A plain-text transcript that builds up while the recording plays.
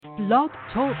Blog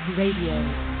Talk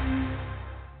Radio.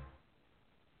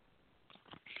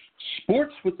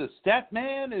 Sports with the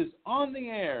Statman is on the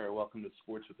air. Welcome to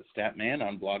Sports with the Statman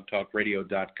on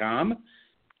blogtalkradio.com.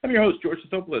 I'm your host, George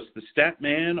Sithopoulos, the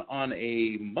Statman, on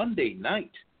a Monday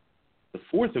night, the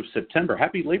 4th of September.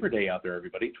 Happy Labor Day out there,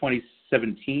 everybody.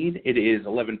 2017. It is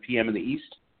 11 p.m. in the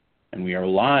East, and we are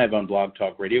live on Blog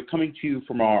Talk Radio, coming to you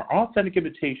from our Authentic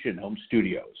Imitation home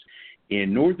studios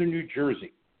in northern New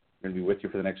Jersey. We're going to be with you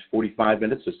for the next 45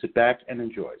 minutes, so sit back and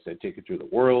enjoy as I take you through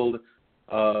the world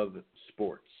of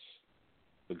sports.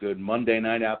 A good Monday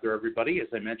night out there, everybody. As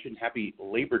I mentioned, happy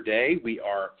Labor Day. We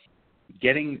are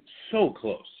getting so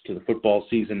close to the football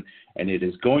season, and it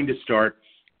is going to start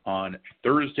on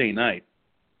Thursday night.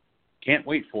 Can't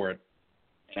wait for it.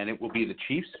 And it will be the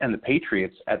Chiefs and the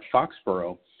Patriots at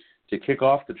Foxborough to kick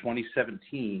off the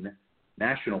 2017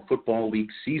 National Football League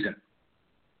season.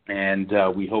 And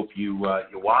we hope you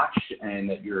watch and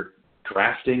that you're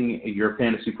drafting your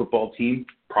fantasy football team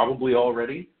probably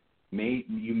already.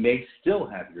 You may still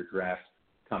have your draft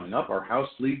coming up. Our house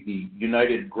league, the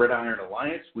United Gridiron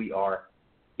Alliance, we are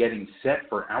getting set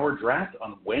for our draft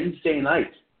on Wednesday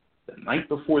night, the night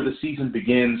before the season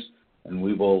begins, and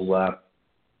we will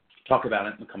talk about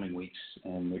it in the coming weeks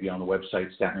and maybe on the website,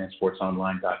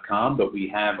 statmansportsonline.com. But we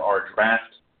have our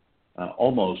draft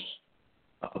almost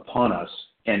upon us.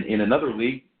 And in another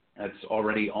league, that's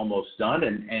already almost done.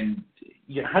 And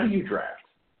you know, how do you draft?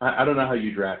 I don't know how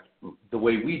you draft the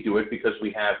way we do it, because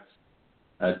we have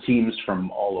teams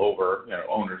from all over,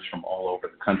 owners from all over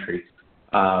the country.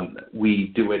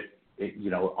 We do it,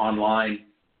 online.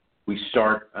 We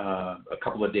start a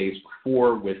couple of days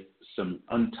before with some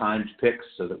untimed picks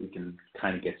so that we can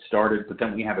kind of get started. But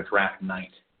then we have a draft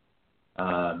night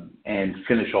and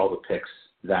finish all the picks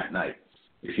that night.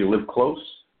 If you live close,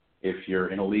 if you're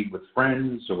in a league with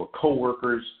friends or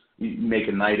coworkers, you make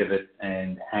a night of it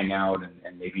and hang out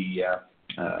and maybe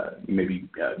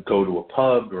go to a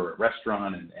pub or a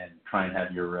restaurant and try and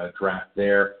have your draft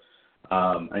there.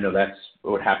 I know that's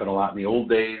what happened a lot in the old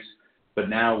days, but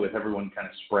now with everyone kind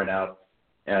of spread out,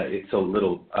 it's a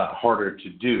little harder to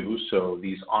do. So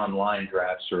these online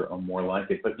drafts are more like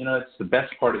it. But, it's the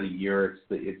best part of the year.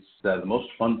 It's the most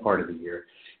fun part of the year.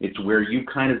 It's where you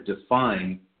kind of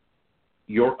define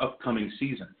your upcoming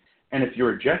season. And if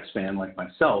you're a Jets fan like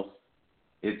myself,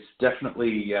 it's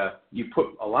definitely you put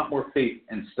a lot more faith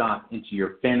and stock into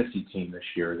your fantasy team this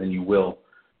year than you will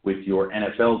with your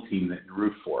NFL team that you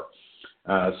root for.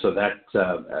 So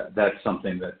that's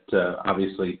something that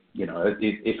obviously,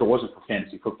 if it wasn't for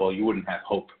fantasy football, you wouldn't have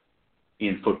hope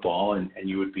in football, and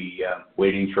you would be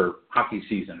waiting for hockey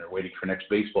season or waiting for next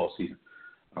baseball season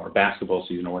or basketball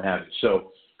season or what have you.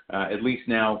 So at least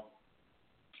now,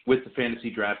 with the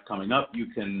fantasy draft coming up, you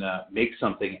can make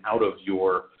something out of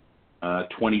your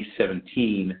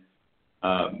 2017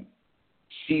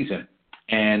 season,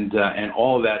 and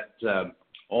all that to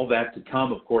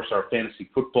come. Of course, our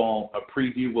fantasy football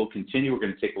preview will continue. We're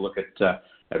going to take a look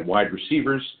at wide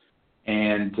receivers,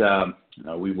 and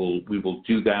we will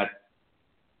do that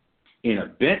in a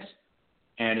bit.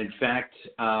 And in fact,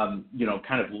 kind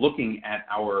of looking at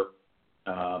our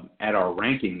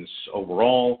rankings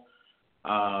overall.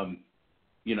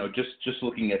 Just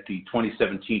looking at the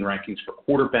 2017 rankings for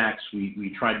quarterbacks,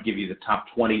 we tried to give you the top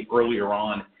 20 earlier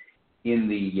on in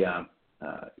the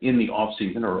off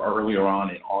season, or earlier on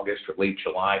in August or late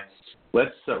July.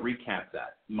 Let's recap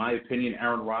that. In my opinion,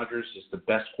 Aaron Rodgers is the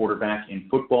best quarterback in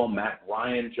football. Matt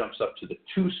Ryan jumps up to the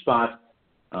 2 spot.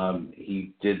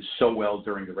 He did so well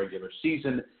during the regular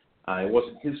season. It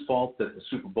wasn't his fault that the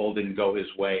Super Bowl didn't go his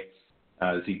way,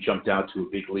 as he jumped out to a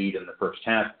big lead in the first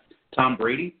half. Tom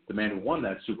Brady, the man who won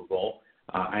that Super Bowl,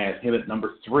 I have him at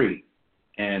number 3.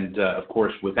 And, of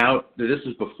course, this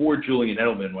is before Julian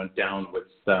Edelman went down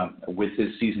with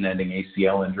his season-ending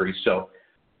ACL injury. So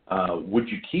would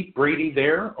you keep Brady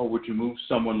there, or would you move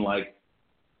someone like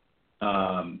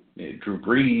Drew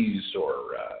Brees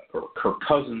or Kirk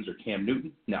Cousins or Cam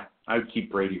Newton? No, I would keep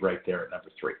Brady right there at number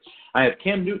 3. I have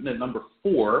Cam Newton at number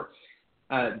 4.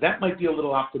 That might be a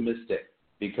little optimistic,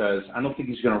 because I don't think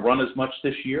he's going to run as much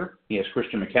this year. He has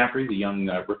Christian McCaffrey, the young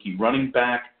rookie running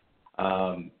back,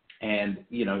 and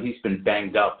he's been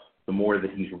banged up the more that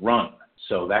he's run.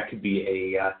 So that could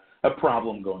be a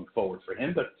problem going forward for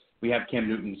him. But we have Cam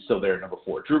Newton still there at number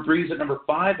 4. Drew Brees at number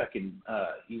 5. I can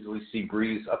easily see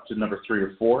Brees up to number 3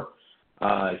 or 4.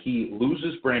 He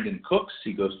loses Brandon Cooks.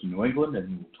 He goes to New England and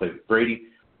he will play with Brady.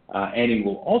 And he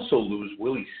will also lose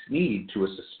Willie Snead to a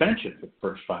suspension for the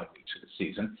first 5 weeks of the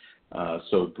season.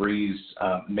 So Breeze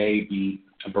may be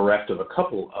bereft of a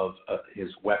couple of his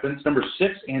weapons. Number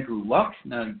 6, Andrew Luck.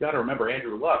 Now, you've got to remember,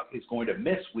 Andrew Luck is going to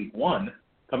miss week 1,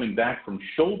 coming back from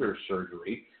shoulder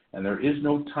surgery, and there is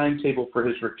no timetable for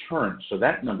his return, so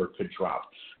that number could drop.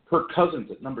 Kirk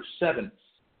Cousins at number 7.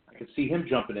 I could see him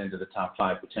jumping into the top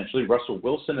 5 potentially. Russell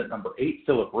Wilson at number 8.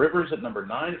 Phillip Rivers at number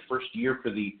 9. First year for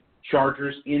the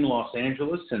Chargers in Los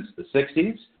Angeles since the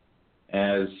 60s,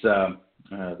 as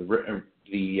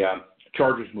the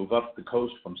Chargers move up the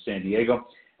coast from San Diego.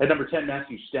 At number 10,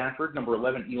 Matthew Stafford. Number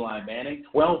 11, Eli Manning.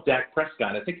 12, Dak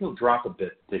Prescott. I think he'll drop a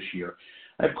bit this year.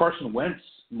 I have Carson Wentz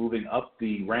moving up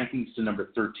the rankings to number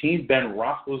 13. Ben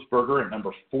Roethlisberger at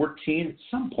number 14. At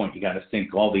some point, you got to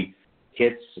think all the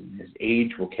hits and his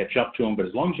age will catch up to him. But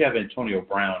as long as you have Antonio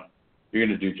Brown, you're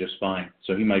going to do just fine.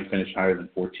 So he might finish higher than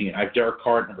 14. I have Derek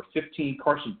Carr at number 15.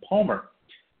 Carson Palmer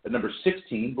at number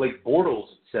 16. Blake Bortles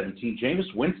at 17.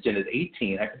 Jameis Winston at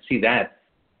 18. I can see that.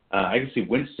 I can see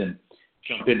Winston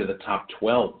jump into the top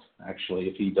 12, actually,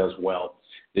 if he does well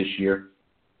this year.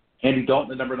 Andy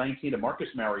Dalton at number 19. And Marcus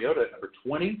Mariota at number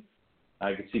 20.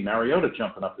 I can see Mariota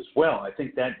jumping up as well. I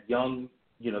think that young,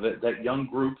 that young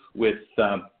group with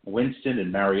Winston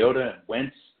and Mariota and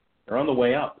Wentz, they're on the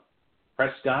way up.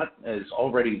 Prescott is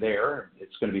already there.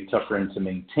 It's going to be tough for him to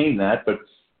maintain that, but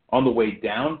on the way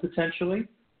down potentially,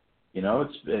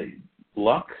 it's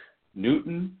Luck,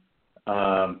 Newton,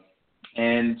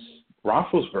 and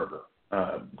Roethlisberger.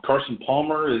 Carson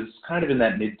Palmer is kind of in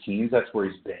that mid-teens. That's where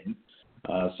he's been.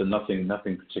 So nothing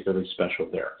particularly special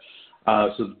there.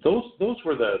 So those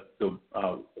were the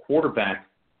quarterback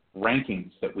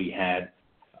rankings that we had.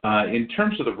 In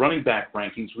terms of the running back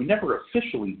rankings, we never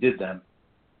officially did them.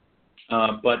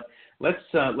 But let's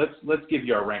give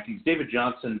you our rankings. David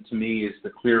Johnson, to me, is the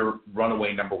clear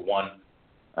runaway number 1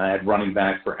 at running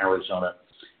back for Arizona.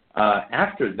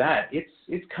 After that,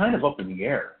 it's kind of up in the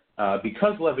air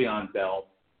because Le'Veon Bell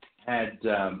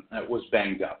was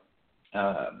banged up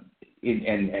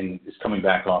and is coming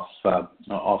back off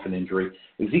an injury.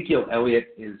 Ezekiel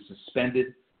Elliott is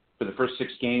suspended for the first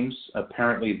 6 games.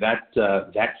 Apparently, that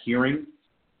hearing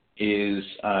is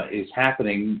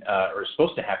happening or is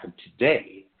supposed to happen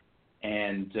today,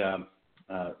 and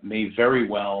may very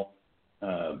well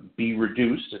be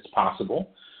reduced. It's possible.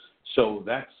 So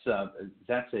that's a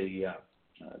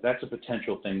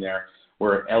potential thing there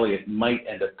where Elliott might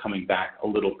end up coming back a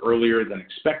little earlier than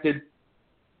expected.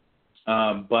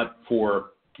 But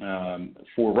for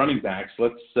running backs,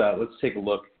 let's take a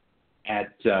look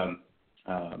at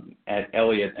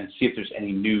Elliott and see if there's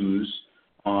any news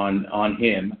on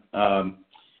him.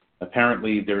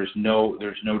 Apparently, there's no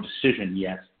decision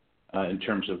yet in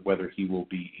terms of whether he will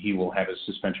have his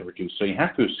suspension reduced. So you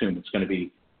have to assume it's going to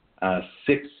be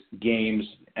 6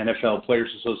 games. NFL Players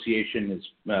Association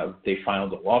they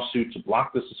filed a lawsuit to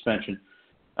block the suspension.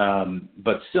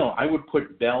 But still, I would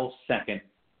put Bell second.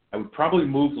 I would probably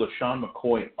move LaShawn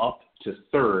McCoy up to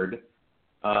third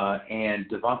and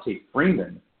Devontae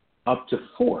Freeman up to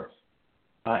fourth.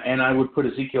 And I would put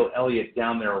Ezekiel Elliott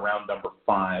down there around number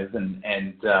 5. And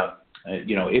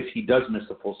if he does miss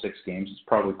the full 6 games, it's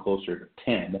probably closer to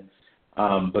 10.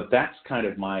 But that's kind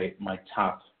of my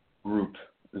top group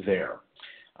there.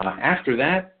 After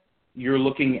that, you're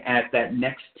looking at that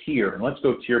next tier, and let's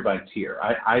go tier by tier.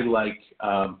 I like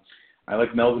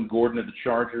Melvin Gordon of the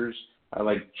Chargers. I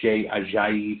like Jay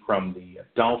Ajayi from the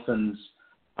Dolphins.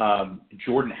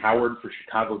 Jordan Howard for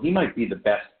Chicago. He might be the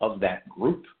best of that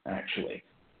group, actually.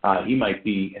 He might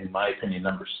be, in my opinion,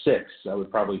 number 6. I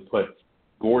would probably put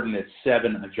Gordon at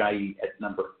 7, Ajayi at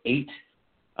number 8.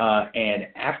 And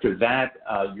after that,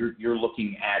 you're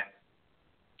looking at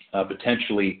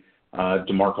potentially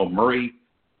DeMarco Murray.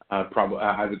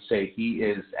 I would say he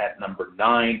is at number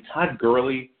 9. Todd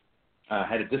Gurley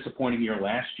had a disappointing year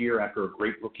last year after a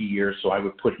great rookie year, so I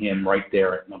would put him right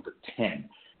there at number 10.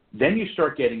 Then you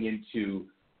start getting into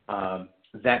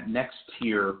that next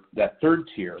tier, that third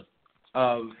tier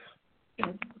of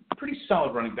pretty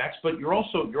solid running backs, but you're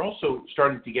also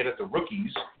starting to get at the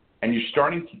rookies, and you're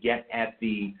starting to get at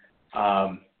the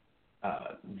timeshares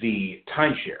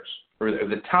or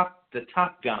the top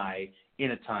guy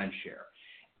in a timeshare,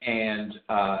 and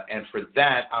for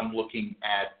that I'm looking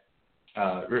at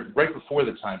right before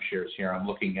the timeshares here. I'm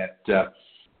looking at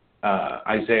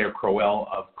Isaiah Crowell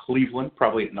of Cleveland,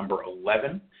 probably at number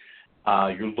 11.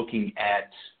 You're looking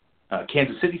at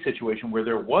Kansas City situation where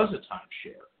there was a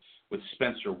timeshare with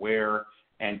Spencer Ware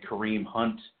and Kareem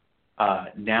Hunt.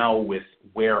 Now with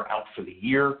Ware out for the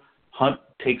year, Hunt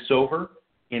takes over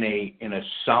in a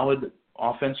solid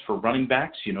offense for running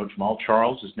backs. Jamal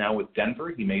Charles is now with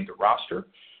Denver. He made the roster.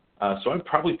 So I'd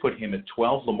probably put him at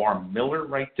 12. Lamar Miller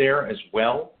right there as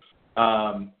well.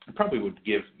 I probably would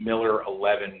give Miller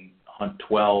 11, Hunt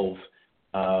 12.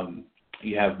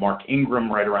 You have Mark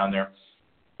Ingram right around there.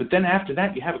 But then after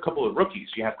that, you have a couple of rookies.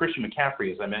 You have Christian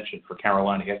McCaffrey, as I mentioned, for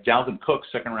Carolina. You have Dalvin Cook,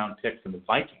 second-round pick from the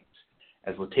Vikings,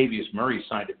 as Latavius Murray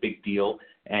signed a big deal,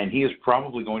 and he is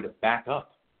probably going to back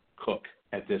up Cook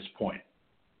at this point.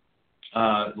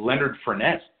 Leonard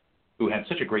Fournette, who had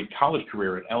such a great college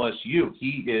career at LSU,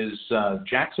 he is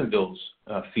Jacksonville's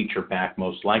feature back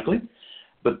most likely.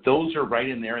 But those are right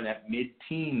in there in that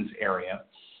mid-teens area.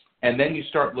 And then you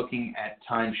start looking at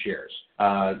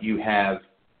timeshares. You have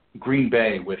Green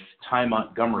Bay with Ty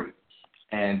Montgomery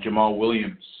and Jamal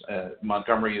Williams.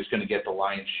 Montgomery is going to get the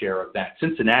lion's share of that.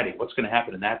 Cincinnati, what's going to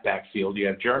happen in that backfield? You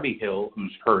have Jeremy Hill,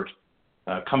 who's hurt,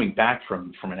 coming back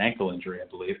from an ankle injury, I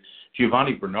believe.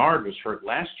 Giovanni Bernard was hurt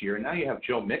last year, and now you have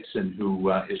Joe Mixon,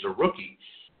 who is a rookie,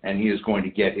 and he is going to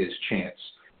get his chance.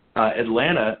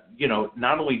 Atlanta,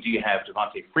 not only do you have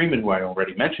Devontae Freeman, who I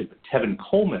already mentioned, but Tevin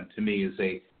Coleman, to me, is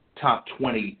a top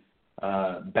 20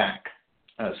 back.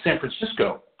 San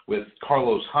Francisco with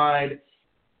Carlos Hyde.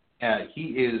 He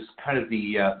is kind of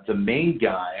the main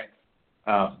guy,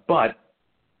 but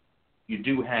you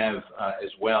do have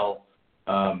as well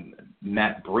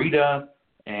Matt Breida,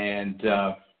 and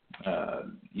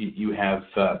you have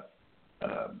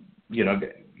you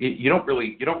don't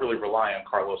really rely on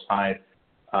Carlos Hyde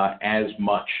as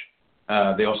much.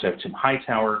 They also have Tim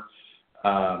Hightower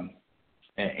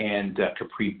and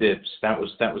Capri Bibbs. That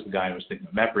was the guy I was thinking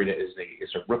of. Matt Breida is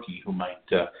a rookie who might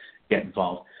get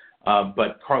involved.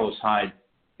 But Carlos Hyde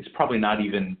is probably not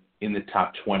even in the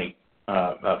top 20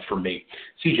 for me.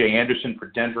 C.J. Anderson for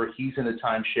Denver, he's in the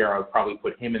timeshare. I would probably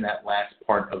put him in that last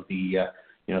part of the,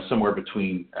 somewhere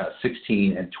between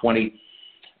 16 and 20.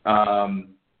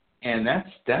 And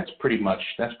that's pretty much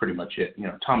it.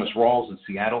 Thomas Rawls in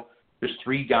Seattle. There's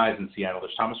three guys in Seattle.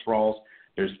 There's Thomas Rawls,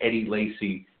 there's Eddie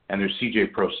Lacy, and there's C.J.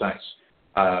 Procise.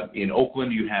 In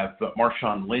Oakland, you have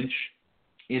Marshawn Lynch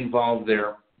involved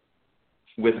there,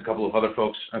 with a couple of other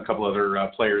folks, a couple other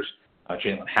players,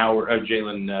 Jalen Richard,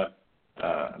 and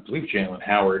Jalen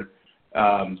Howard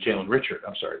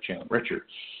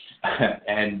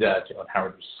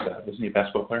wasn't he a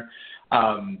basketball player?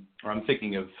 Or I'm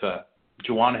thinking of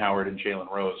Juwan Howard and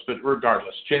Jalen Rose, but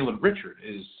regardless, Jalen Richard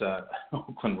is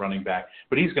Oakland running back,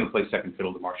 but he's going to play second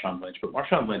fiddle to Marshawn Lynch, but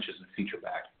Marshawn Lynch isn't a feature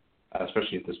back,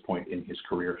 especially at this point in his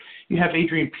career. You have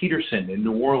Adrian Peterson in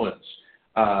New Orleans.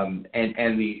 And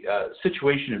the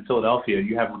situation in Philadelphia,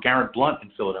 you have Garrett Blunt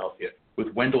in Philadelphia with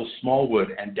Wendell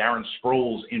Smallwood and Darren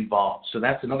Sproles involved. So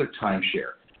that's another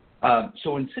timeshare.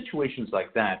 So in situations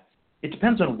like that, it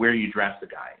depends on where you draft the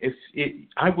guy.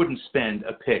 I wouldn't spend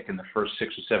a pick in the first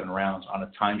 6 or 7 rounds on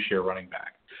a timeshare running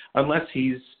back unless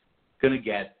he's going to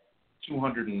get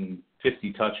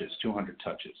 250 touches, 200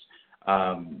 touches.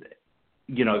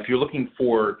 If you're looking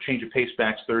for change of pace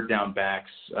backs, third down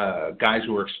backs, guys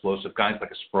who are explosive, guys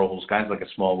like a Sproles, guys like a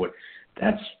Smallwood,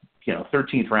 that's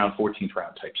 13th round, 14th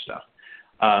round type stuff.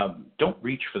 Don't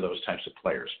reach for those types of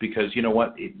players because you know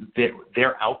what,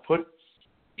 their output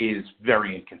is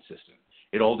very inconsistent.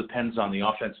 It all depends on the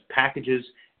offensive packages.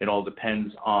 It all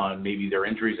depends on maybe their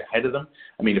injuries ahead of them.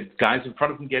 I mean, if guys in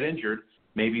front of them get injured,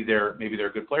 maybe they're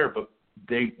a good player, but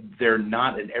they're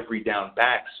not an every down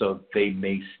back, so they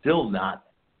may still not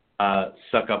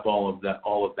suck up all of that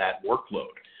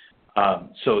workload.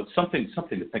 So it's something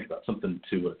to think about, something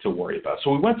to worry about.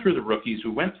 So we went through the rookies,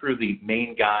 we went through the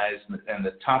main guys and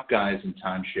the top guys in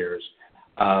timeshares.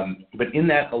 But in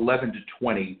that 11 to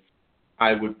 20,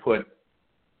 I would put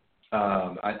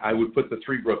the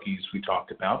 3 rookies we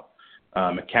talked about,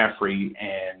 McCaffrey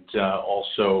and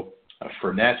also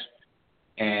Fournette,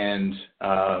 and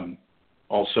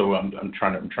also, I'm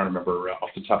trying to remember off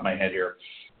the top of my head here,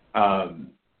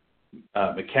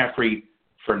 McCaffrey,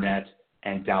 Fournette,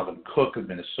 and Dalvin Cook of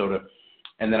Minnesota.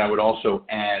 And then I would also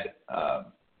add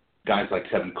guys like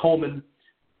Tevin Coleman,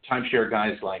 timeshare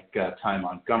guys like Ty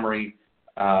Montgomery,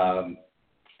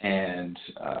 and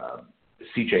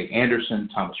C.J. Anderson,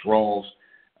 Thomas Rawls.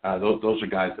 Those are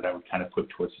guys that I would kind of put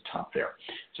towards the top there.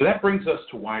 So that brings us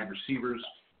to wide receivers.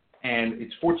 And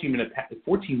it's 14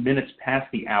 minutes past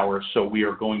the hour, so we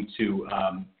are going to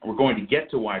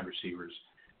get to wide receivers,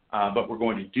 but we're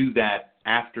going to do that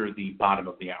after the bottom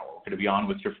of the hour. We're going to be on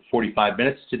with you for 45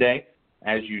 minutes today,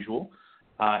 as usual,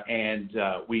 and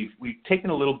we've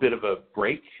taken a little bit of a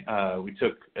break. We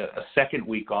took a second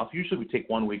week off. Usually we take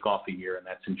 1 week off a year, and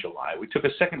that's in July. We took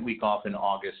a second week off in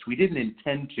August. We didn't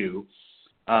intend to,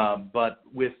 but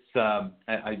with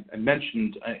I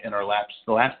mentioned in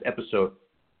the last episode,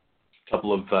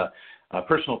 couple of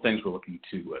personal things. We're looking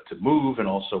to move, and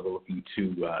also we're looking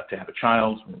to have a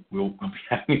child. We'll be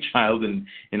having a child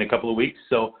in a couple of weeks.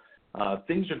 So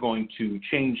things are going to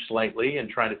change slightly, and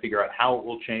trying to figure out how it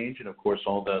will change. And, of course,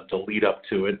 all the lead up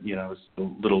to it, is a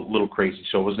little crazy.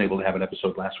 So I wasn't able to have an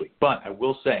episode last week. But I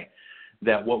will say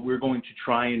that what we're going to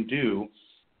try and do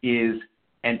is,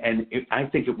 I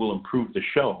think it will improve the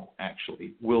show,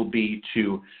 actually, will be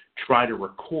to try to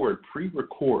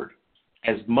pre-record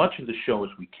as much of the show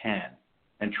as we can,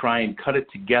 and try and cut it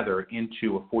together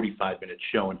into a 45-minute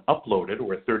show and upload it,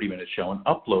 or a 30-minute show and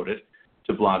upload it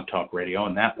to Blog Talk Radio.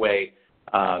 And that way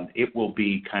it will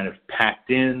be kind of packed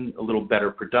in, a little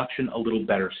better production, a little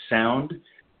better sound,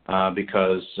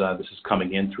 because this is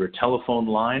coming in through a telephone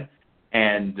line.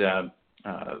 And,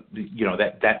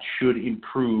 that should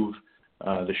improve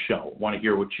the show. Want to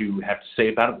hear what you have to say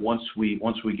about it once we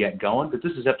get going. But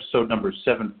this is episode number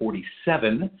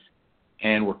 747.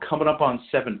 And we're coming up on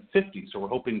 750, so we're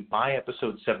hoping by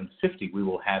episode 750 we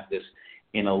will have this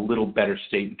in a little better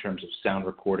state in terms of sound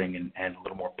recording and a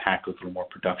little more packed with a little more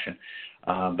production.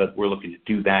 But we're looking to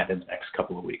do that in the next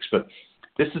couple of weeks. But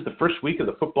this is the first week of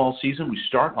the football season. We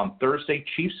start on Thursday,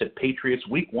 Chiefs at Patriots,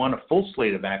 Week 1, a full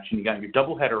slate of action. You got your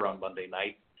doubleheader on Monday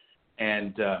night,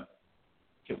 and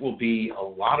it will be a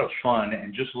lot of fun.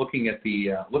 And just looking at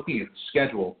the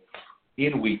schedule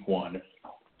in Week 1.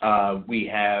 We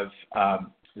have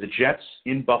the Jets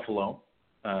in Buffalo,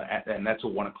 and that's a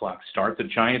 1 o'clock start. The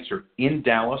Giants are in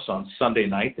Dallas on Sunday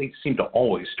night. They seem to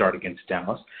always start against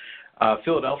Dallas.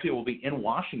 Philadelphia will be in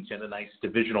Washington, a nice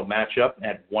divisional matchup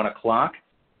at 1 o'clock,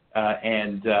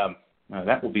 and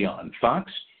that will be on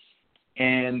Fox.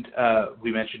 And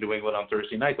we mentioned New England on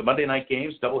Thursday night. The Monday night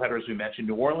games, doubleheader, as we mentioned,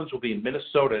 New Orleans will be in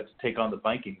Minnesota to take on the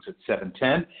Vikings at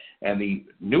 7:10, and the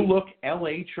new-look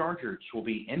L.A. Chargers will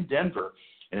be in Denver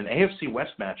in an AFC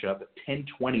West matchup at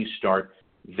 10:20 start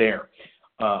there.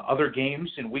 Other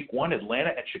games in Week 1, Atlanta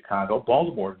at Chicago,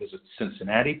 Baltimore visits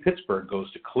Cincinnati, Pittsburgh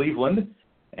goes to Cleveland,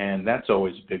 and that's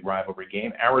always a big rivalry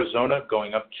game. Arizona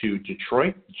going up to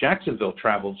Detroit, Jacksonville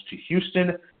travels to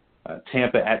Houston,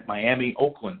 Tampa at Miami,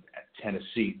 Oakland at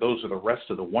Tennessee. Those are the rest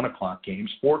of the 1 o'clock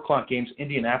games. 4 o'clock games,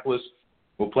 Indianapolis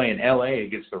will play in L.A.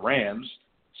 against the Rams.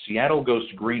 Seattle goes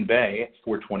to Green Bay at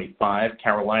 4:25.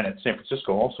 Carolina at San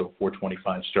Francisco, also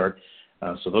 4:25 start.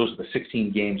 So those are the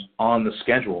 16 games on the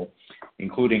schedule,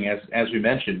 including, as we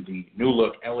mentioned, the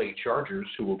new-look L.A. Chargers,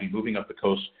 who will be moving up the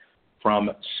coast from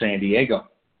San Diego.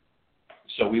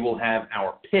 So we will have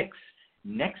our picks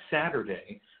next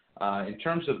Saturday. In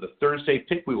terms of the Thursday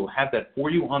pick, we will have that for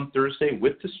you on Thursday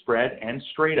with the spread and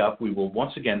straight up. We will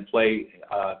once again play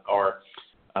our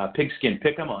Pigskin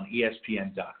Pick'em on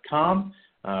ESPN.com.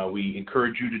 We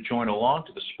encourage you to join along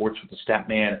to the Sports with the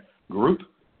Statman group.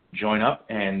 Join up,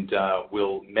 and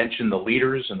we'll mention the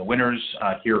leaders and the winners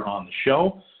here on the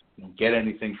show. You don't get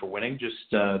anything for winning, just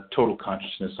total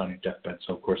consciousness on your deathbed.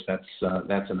 So, of course, that's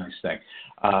a nice thing,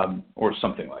 or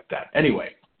something like that.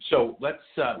 Anyway, so let's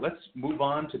move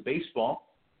on to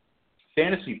baseball,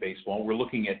 fantasy baseball. We're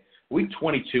looking at Week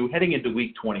 22, heading into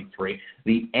Week 23,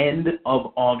 the end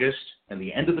of August and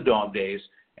the end of the dog days,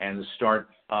 and the start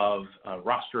of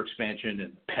roster expansion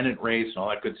and pennant race and all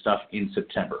that good stuff in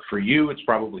September. For you, it's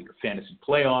probably your fantasy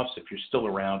playoffs. If you're still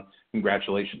around,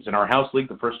 congratulations. In our house league,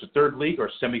 the first to third league, our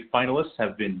semifinalists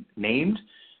have been named,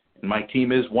 and my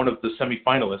team is one of the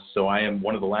semifinalists, so I am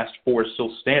one of the last 4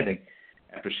 still standing.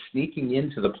 After sneaking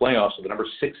into the playoffs with the number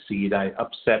 6 seed, I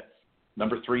upset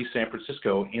number 3 San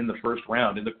Francisco in the first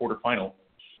round in the quarterfinal,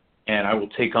 and I will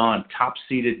take on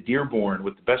top-seeded Dearborn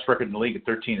with the best record in the league at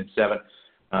 13-7.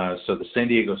 So the San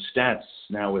Diego Stats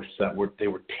now they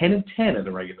were 10-10 in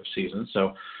the regular season,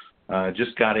 so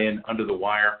just got in under the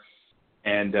wire,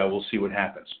 and we'll see what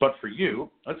happens. But for you,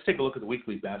 let's take a look at the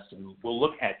weekly best, and we'll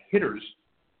look at hitters.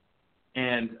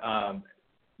 And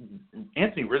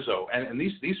Anthony Rizzo, and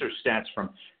these are stats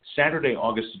from Saturday,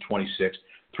 August the 26th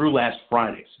through last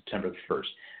Friday, September the 1st.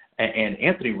 And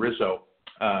Anthony Rizzo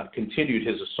continued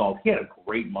his assault. He had a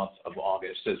great month of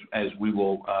August, as we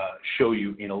will show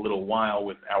you in a little while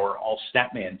with our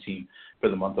all-Statman team for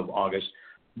the month of August.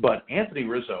 But Anthony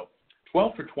Rizzo,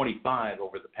 12 for 25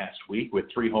 over the past week with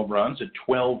 3 home runs and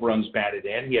 12 runs batted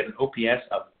in. He had an OPS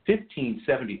of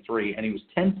 1573, and he was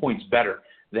 10 points better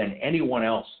than anyone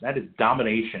else. That is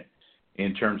domination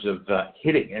in terms of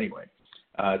hitting anyway.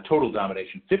 Total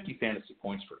domination, 50 fantasy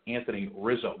points for Anthony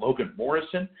Rizzo. Logan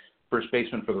Morrison, first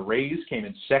baseman for the Rays, came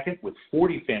in second with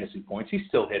 40 fantasy points. He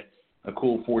still hit a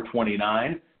cool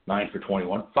 429, 9 for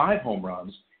 21, 5 home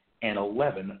runs, and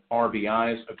 11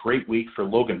 RBIs. A great week for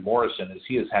Logan Morrison, as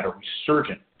he has had a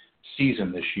resurgent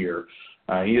season this year.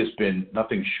 He has been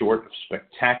nothing short of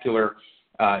spectacular.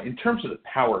 in terms of the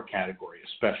power category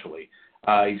especially,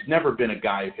 he's never been a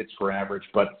guy who hits for average,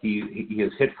 but he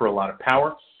has hit for a lot of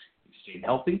power. He's stayed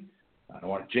healthy. I don't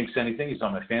want to jinx anything. He's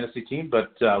on my fantasy team,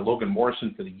 but Logan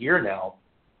Morrison for the year now,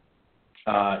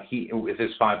 with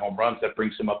his 5 home runs, that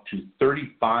brings him up to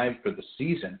 35 for the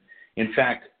season. In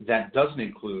fact, that doesn't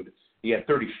include, he had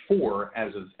 34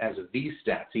 as of these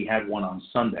stats. He had one on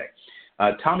Sunday.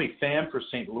 Tommy Pham for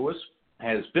St. Louis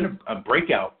has been a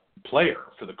breakout player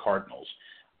for the Cardinals.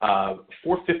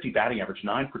 450 batting average,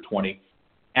 9 for 20.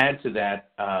 Add to that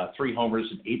 3 homers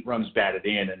and 8 runs batted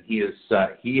in, and he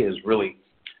has really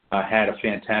had a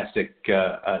fantastic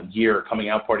year coming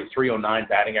out party. 309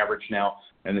 batting average now,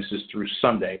 and this is through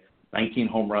Sunday. 19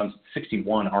 home runs,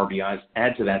 61 RBIs.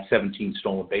 Add to that 17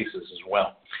 stolen bases as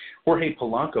well. Jorge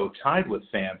Polanco tied with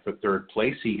Pham for third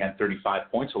place. He had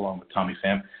 35 points along with Tommy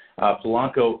Pham.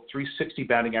 Polanco, 360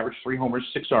 batting average, 3 homers,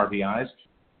 6 RBIs.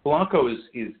 Polanco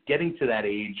is getting to that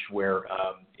age where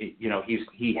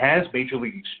he has major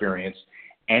league experience,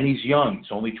 and he's young.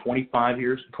 He's only 24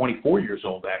 years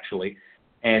old actually,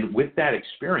 and with that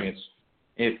experience,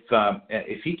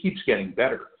 if he keeps getting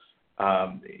better,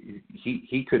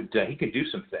 he could do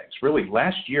some things. Really,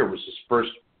 last year was his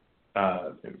first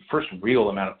real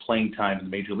amount of playing time in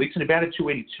the major leagues, and he batted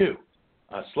 .282.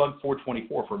 Slugged .424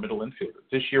 for a middle infielder.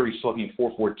 This year he's slugging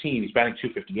 .414. He's batting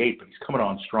 .258, but he's coming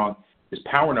on strong. His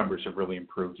power numbers have really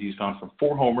improved. He's gone from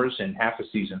 4 homers in half a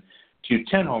season to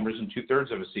 10 homers in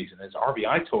 2/3 of a season. His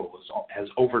RBI total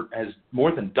has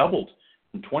more than doubled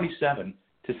from 27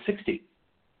 to 60,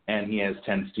 and he has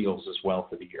 10 steals as well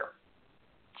for the year.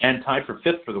 And tied for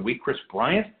 5th for the week, Chris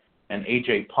Bryant and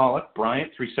A.J. Pollock.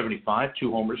 Bryant, 375,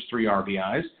 2 homers, 3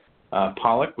 RBIs.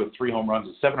 Pollock with 3 home runs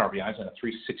and 7 RBIs and a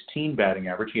 .316 batting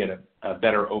average. He had a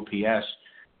better OPS.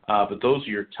 But those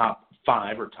are your top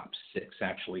 5 or top 6,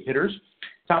 actually, hitters.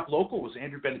 Top local was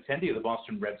Andrew Benintendi of the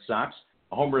Boston Red Sox.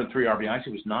 A homer and 3 RBIs.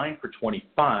 He was 9 for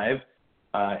 25,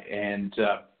 and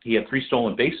he had 3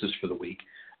 stolen bases for the week.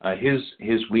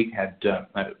 His week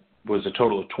was a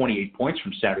total of 28 points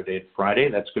from Saturday to Friday.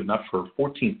 That's good enough for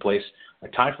 14th place, a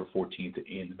tie for 14th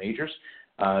in the majors.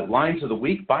 Lines of the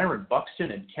week, Byron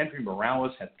Buxton and Kendry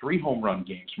Morales had 3 home run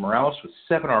games. Morales with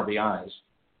 7 RBIs.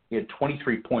 He had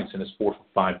 23 points in his 4 for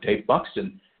 5 day.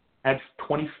 Buxton had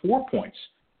 24 points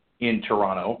in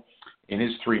Toronto in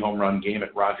his 3 home run game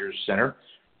at Rogers Center,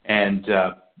 and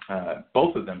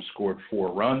both of them scored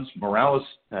 4 runs. Morales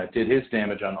did his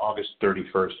damage on August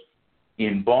 31st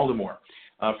in Baltimore.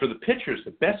 For the pitchers,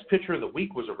 the best pitcher of the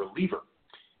week was a reliever,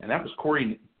 and that was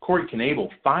Corey Knebel.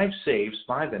 5 saves,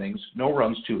 5 innings, no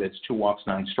runs, 2 hits, 2 walks,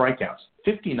 9 strikeouts,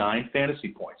 59 fantasy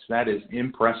points. That is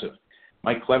impressive.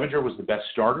 Mike Clevenger was the best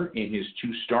starter in his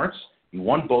 2 starts. He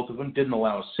won both of them, didn't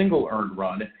allow a single earned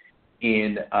run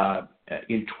in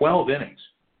 12 innings.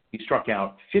 He struck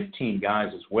out 15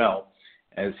 guys as well,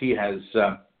 as he has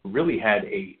really had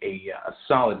a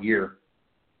solid year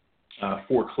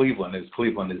for Cleveland, as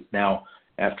Cleveland is now,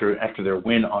 after their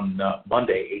win on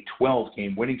Monday, a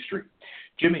 12-game winning streak.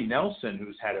 Jimmy Nelson,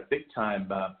 who's had a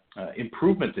big-time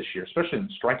improvement this year, especially in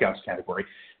the strikeouts category.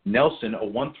 Nelson, a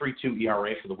 1.32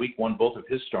 ERA for the week, won both of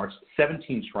his starts,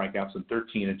 17 strikeouts in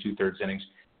 13 2/3 innings.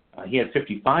 He had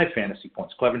 55 fantasy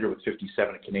points. Clevenger with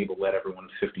 57, and Knebel led everyone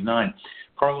with 59.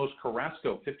 Carlos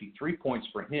Carrasco, 53 points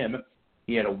for him.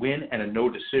 He had a win and a no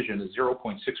decision, a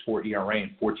 0.64 ERA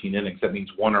in 14 innings. That means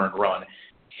 1 earned run,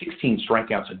 16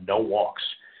 strikeouts, and no walks.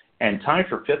 And tied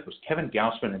for 5th was Kevin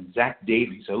Gausman and Zach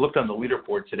Davies. I looked on the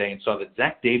leaderboard today and saw that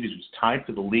Zach Davies was tied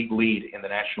for the league lead in the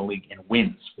National League in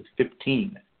wins with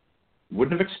 15.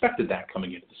 Wouldn't have expected that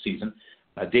coming into the season.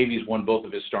 Davies won both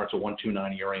of his starts, a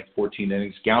 1.29 ERA in 14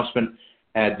 innings. Gausman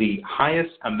had the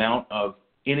highest amount of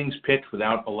innings pitched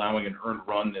without allowing an earned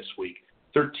run this week,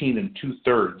 13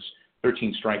 2/3,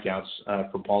 13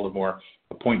 strikeouts for Baltimore,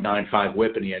 a .95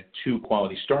 whip, and he had 2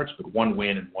 quality starts, but 1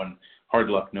 win and 1 hard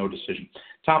luck, no decision.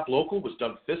 Top local was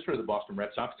Doug Fister of the Boston Red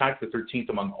Sox, tied for 13th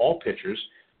among all pitchers,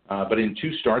 but in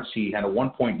 2 starts he had a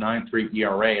 1.93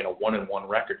 ERA and a 1-1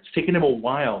 record. It's taken him a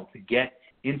while to get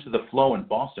into the flow in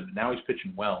Boston, but now he's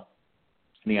pitching well,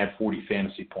 and he had 40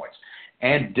 fantasy points.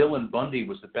 And Dylan Bundy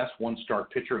was the best 1-star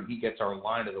pitcher, and he gets our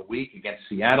line of the week against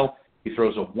Seattle. He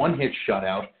throws a 1-hit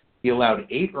shutout. He allowed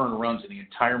 8 earned runs in the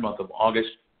entire month of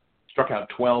August, struck out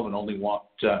 12 and only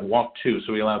walked 2,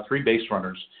 so he allowed 3 base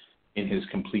runners in his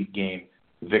complete game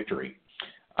victory.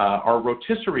 Our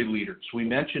rotisserie leaders, we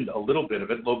mentioned a little bit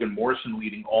of it. Logan Morrison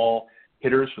leading all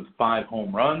hitters with 5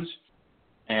 home runs,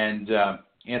 and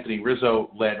Anthony Rizzo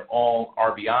led all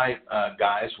RBI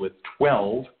guys with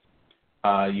 12.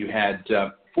 You had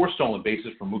 4 stolen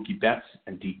bases from Mookie Betts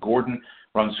and Dee Gordon.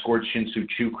 Runs scored, Shin-Soo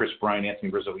Choo, Chris Bryant,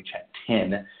 Anthony Rizzo each had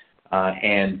 10.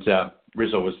 And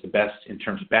Rizzo was the best in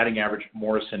terms of batting average,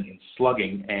 Morrison in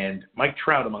slugging, and Mike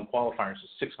Trout among qualifiers is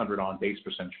 600 on-base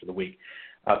percentage for the week.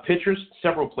 Pitchers,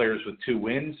 several players with 2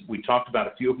 wins. We talked about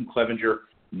a few of them: Clevenger,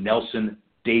 Nelson,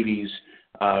 Davies,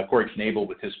 Corey Knebel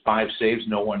with his 5 saves.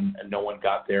 No one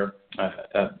got there.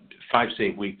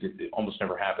 5-save week, it almost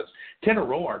never happens. Tanner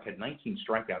Roark had 19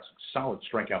 strikeouts, solid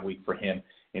strikeout week for him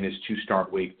in his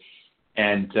 2-start week.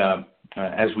 And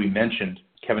as we mentioned,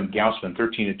 Kevin Gausman,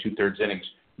 13 2/3 innings,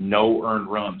 no earned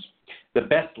runs. The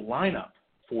best lineup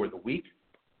for the week,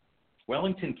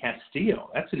 Wellington Castillo.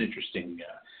 That's an interesting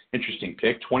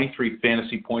pick. 23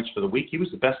 fantasy points for the week. He was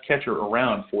the best catcher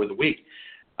around for the week.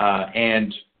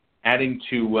 And adding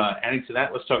to that,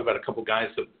 let's talk about a couple guys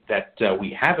that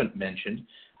we haven't mentioned.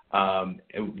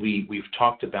 We've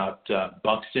talked about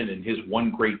Buxton and his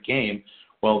one great game.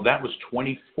 Well, that was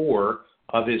 24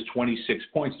 of his 26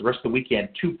 points. The rest of the week he had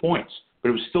 2 points, but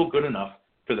it was still good enough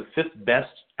for the 5th best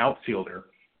outfielder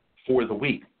for the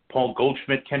week. Paul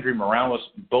Goldschmidt, Kendry Morales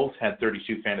both had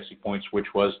 32 fantasy points, which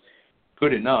was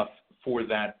good enough for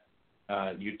that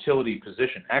utility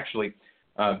position. Actually,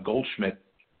 Goldschmidt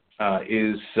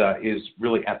is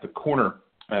really at the corner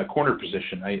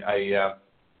position. I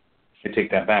take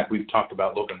that back. We've talked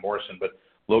about Logan Morrison, but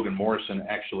Logan Morrison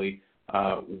actually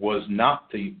was not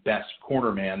the best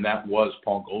corner man. That was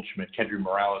Paul Goldschmidt. Kendry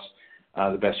Morales,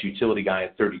 the best utility guy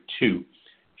at 32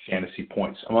 fantasy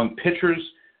points. Among pitchers,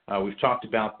 we've talked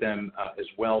about them as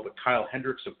well, but Kyle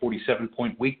Hendricks, a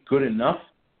 47-point week, good enough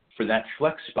for that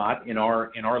flex spot in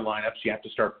our lineups. You have to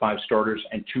start 5 starters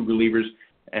and 2 relievers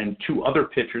and 2 other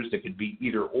pitchers that could be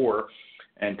either or.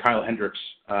 And Kyle Hendricks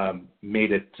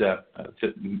made it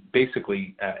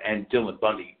basically, and Dylan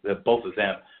Bundy, both of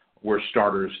them were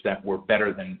starters that were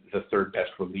better than the 3rd best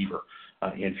reliever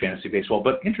in fantasy baseball.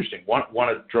 But interesting, want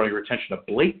to draw your attention to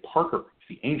Blake Parker of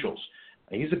the Angels.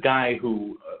 He's a guy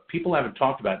who people haven't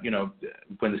talked about. You know,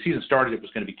 when the season started, it was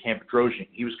going to be Cam Bedrosian.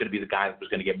 He was going to be the guy that was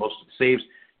going to get most of the saves.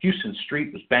 Houston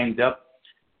Street was banged up,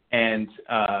 and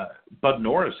Bud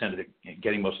Norris ended up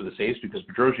getting most of the saves because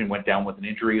Bedrosian went down with an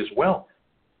injury as well.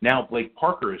 Now Blake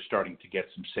Parker is starting to get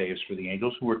some saves for the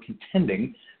Angels, who are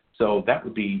contending. So that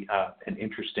would be an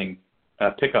interesting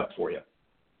pickup for you.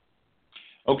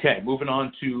 Okay, moving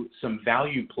on to some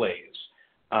value plays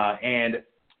and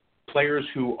players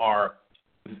who are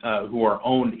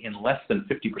owned in less than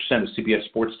 50% of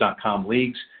CBSSports.com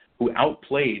leagues, who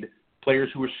outplayed players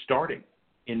who are starting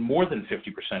in more than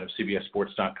 50% of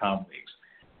CBSSports.com leagues.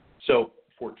 So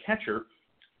for catcher,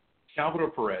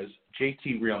 Salvador Perez,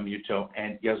 JT Realmuto,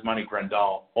 and Yasmani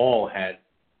Grandal all had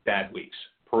bad weeks.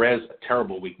 Perez, a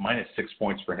terrible week, -6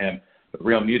 points for him, but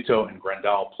Realmuto and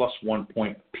Grandal +1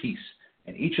 point apiece,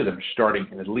 and each of them are starting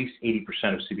in at least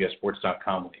 80% of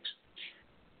CBSSports.com leagues.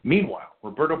 Meanwhile,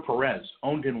 Roberto Perez,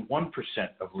 owned in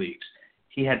 1% of leagues.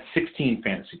 He had 16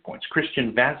 fantasy points.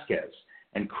 Christian Vasquez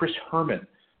and Chris Herman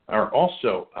are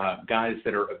also guys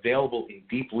that are available in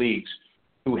deep leagues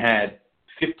who had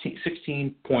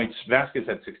 16 points. Vasquez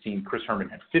had 16. Chris Herman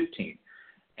had 15,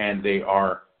 and they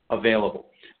are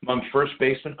available. Among first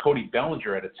basemen, Cody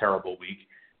Bellinger had a terrible week,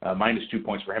 -2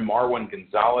 points for him. Marwin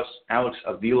Gonzalez, Alex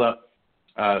Avila,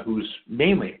 who's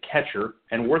mainly a catcher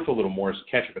and worth a little more as a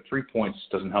catcher, but 3 points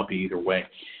doesn't help you either way.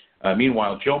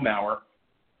 Meanwhile, Joe Mauer,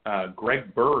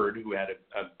 Greg Bird, who had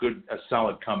a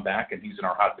solid comeback, and he's in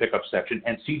our hot pickup section,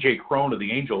 and C.J. Cron of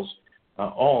the Angels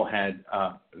all had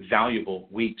valuable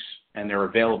weeks, and they're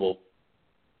available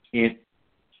in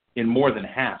more than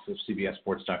half of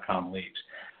CBSSports.com leagues.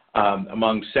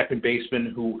 Among second basemen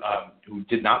who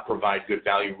did not provide good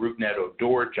value, Rougned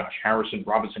Odor, Josh Harrison,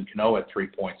 Robinson Cano had 3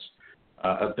 points.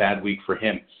 A bad week for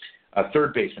him.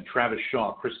 Third baseman, Travis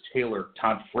Shaw, Chris Taylor,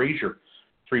 Todd Frazier,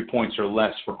 3 points or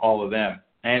less for all of them.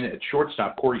 And at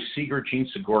shortstop, Corey Seager, Gene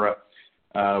Segura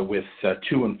with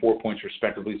 2 and 4 points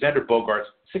respectively. Xander Bogaerts,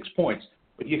 6 points,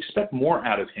 but you expect more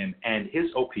out of him, and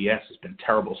his OPS has been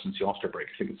terrible since the All-Star break.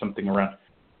 I think it's something around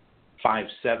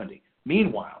 570.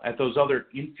 Meanwhile, at those other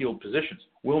infield positions,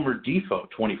 Wilmer Defoe,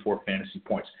 24 fantasy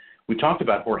points. We talked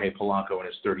about Jorge Polanco and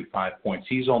his 35 points.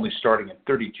 He's only starting at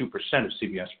 32% of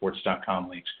CBSSports.com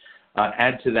leagues.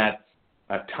 Add to that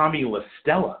Tommy La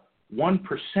Stella,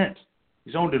 1%.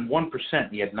 He's owned in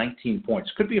 1%. He had 19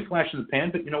 points. Could be a flash in the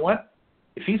pan, but you know what?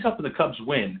 If he's helping the Cubs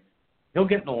win, he'll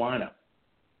get in the lineup.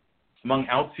 Among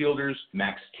outfielders,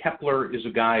 Max Kepler is a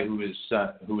guy who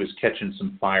is catching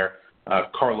some fire.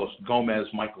 Carlos Gomez,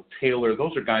 Michael Taylor,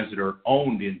 those are guys that are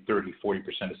owned in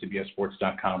 30-40% of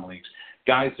CBSSports.com leagues.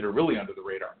 Guys that are really under the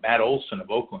radar, Matt Olson of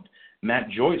Oakland, Matt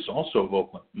Joyce also of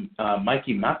Oakland,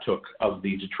 Mikey Matuk of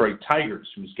the Detroit Tigers,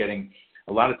 who's getting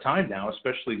a lot of time now,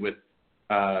 especially with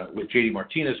J.D.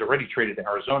 Martinez already traded to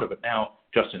Arizona, but now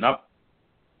Justin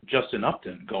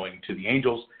Upton going to the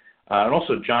Angels. And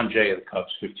also John Jay of the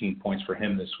Cubs, 15 points for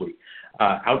him this week.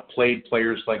 Outplayed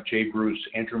players like Jay Bruce,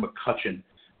 Andrew McCutchen,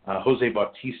 Jose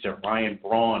Bautista, Ryan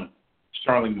Braun,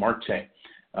 Starling Marte.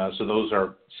 So those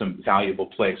are some valuable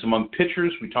plays. Among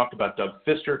pitchers, we talked about Doug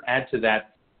Fister. Add to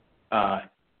that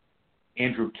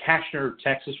Andrew Kashner of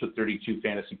Texas with 32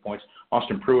 fantasy points.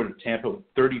 Austin Pruitt of Tampa with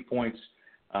 30 points.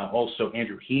 Also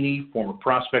Andrew Heaney, former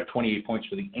prospect, 28 points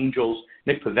for the Angels.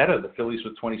 Nick Pivetta of the Phillies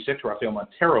with 26. Rafael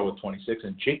Montero with 26.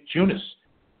 And Jake Junis,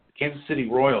 the Kansas City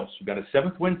Royals, who got a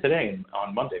 7th win today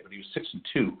on Monday, but he was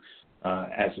 6-2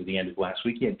 as of the end of last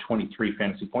week. He had 23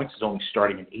 fantasy points. He's only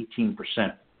starting in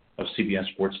 18% of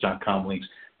CBSSports.com leagues.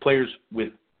 Players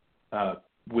with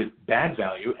bad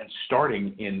value and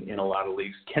starting in a lot of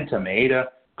leagues: Kenta Maeda,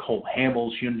 Cole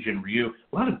Hamels, Hyunjin Ryu.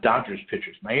 A lot of Dodgers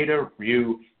pitchers: Maeda,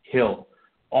 Ryu, Hill.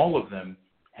 All of them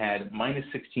had minus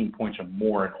 16 points or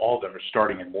more, and all of them are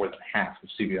starting in more than half of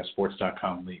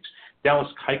CBSSports.com leagues.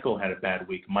 Dallas Keuchel had a bad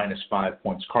week, minus 5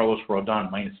 points. Carlos Rodon,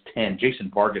 minus 10.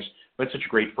 Jason Vargas, who had such a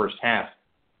great first half,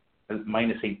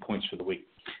 minus 8 points for the week.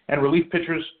 And relief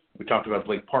pitchers, we talked about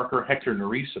Blake Parker, Hector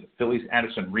Neris of the Phillies,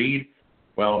 Addison Reed.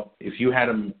 Well, if you had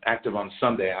him active on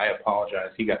Sunday, I apologize.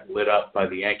 He got lit up by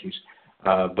the Yankees.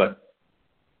 But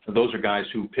those are guys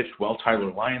who pitched well.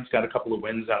 Tyler Lyons got a couple of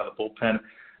wins out of the bullpen,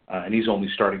 and he's only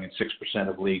starting in 6%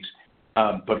 of leagues.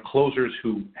 But closers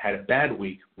who had a bad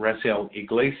week: Raisel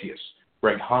Iglesias,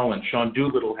 Greg Holland, Sean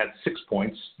Doolittle had 6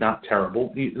 points, not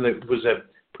terrible. It was a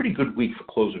pretty good week for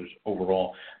closers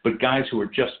overall. But guys who are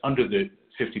just under the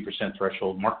 50%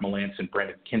 threshold: Mark Melancon,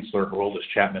 Brandon Kinsler, Aroldis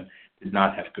Chapman, did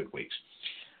not have good weeks.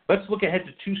 Let's look ahead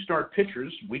to two-start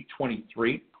pitchers, week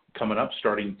 23, coming up,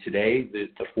 starting today, the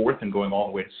 4th, and going all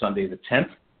the way to Sunday, the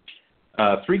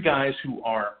 10th. 3 guys who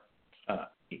are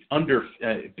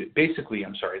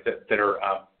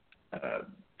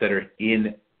that are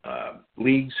in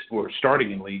leagues or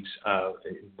starting in leagues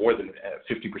more than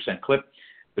 50% clip.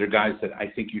 That are guys that I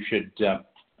think you should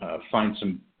find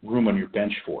some room on your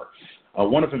bench for.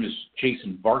 One of them is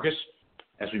Jason Vargas.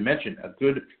 As we mentioned, a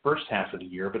good first half of the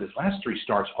year, but his last 3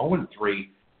 starts, 0-3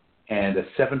 and a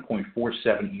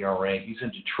 7.47 ERA. He's in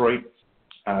Detroit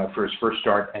for his first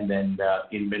start, and then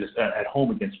at home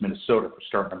against Minnesota for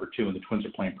start number 2, and the Twins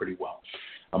are playing pretty well.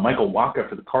 Michael Wacha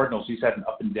for the Cardinals, he's had an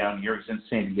up-and-down year. He's in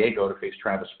San Diego to face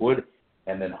Travis Wood,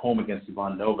 and then home against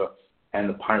Ivan Nova and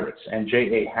the Pirates. And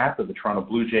J.A. Happ of the Toronto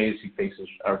Blue Jays, he faces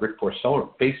Rick Porcello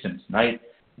of Basin tonight.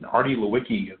 And Artie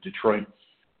Lewicki of Detroit,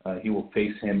 he will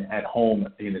face him at home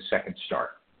in his second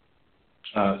start.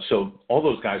 So all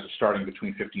those guys are starting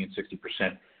between 50 and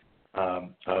 60%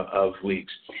 of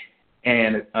leagues.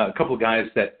 And a couple of guys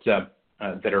that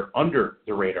are under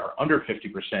the radar, under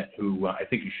 50%, who I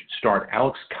think you should start.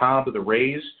 Alex Cobb of the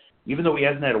Rays, even though he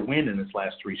hasn't had a win in his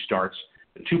last 3 starts,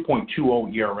 a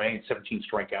 2.20 ERA and 17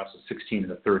 strikeouts and 16 in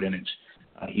the third innings.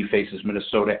 He faces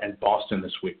Minnesota and Boston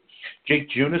this week. Jake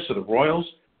Junis of the Royals,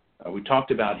 we talked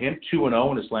about him,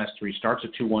 2-0 in his last 3 starts, a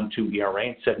 2.12 ERA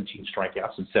and 17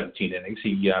 strikeouts in 17 innings.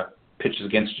 He pitches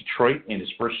against Detroit in his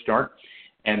first start,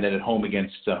 and then at home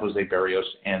against Jose Berrios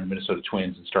and the Minnesota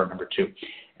Twins in start number 2.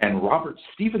 And Robert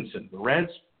Stevenson, the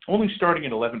Reds, only starting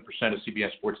in 11% of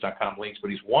CBSSports.com leagues,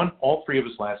 but he's won all 3 of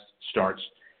his last starts,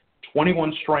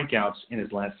 21 strikeouts in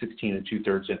his last 16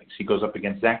 2/3 innings. He goes up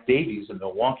against Zach Davies in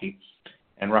Milwaukee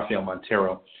and Rafael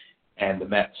Montero and the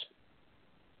Mets.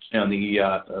 And the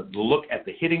look at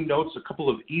the hitting notes, a couple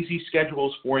of easy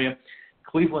schedules for you.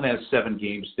 Cleveland has 7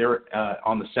 games. They're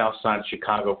on the south side of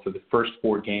Chicago for the first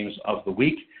 4 games of the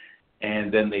week,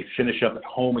 and then they finish up at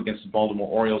home against the Baltimore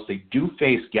Orioles. They do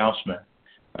face Gausman,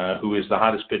 who is the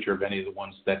hottest pitcher of any of the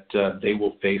ones that they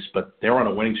will face, but they're on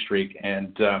a winning streak,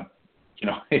 and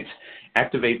it's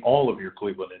activate all of your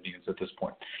Cleveland Indians at this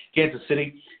point. Kansas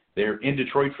City, they're in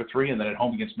Detroit for 3, and then at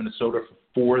home against Minnesota for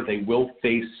 4. They will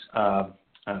face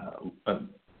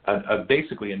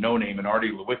basically a no-name in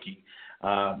Artie Lewicki,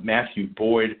 Matthew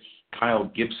Boyd, Kyle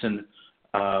Gibson.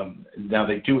 Now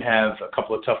they do have a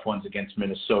couple of tough ones against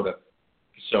Minnesota.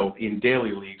 So in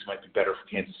daily leagues might be better for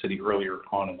Kansas City earlier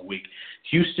on in the week.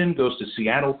 Houston goes to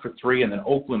Seattle for 3 and then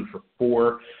Oakland for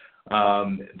 4.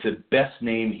 The best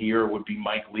name here would be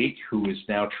Mike Leake, who is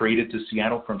now traded to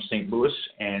Seattle from St. Louis,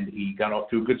 and he got off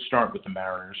to a good start with the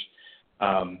Mariners.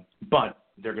 But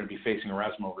they're going to be facing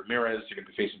Erasmo Ramirez. They're going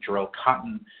to be facing Jarrell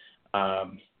Cotton.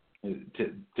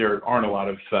 There aren't a lot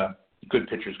of good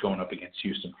pitchers going up against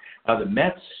Houston. The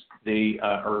Mets, they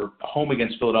are home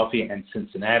against Philadelphia and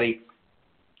Cincinnati.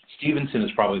 Stevenson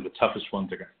is probably the toughest one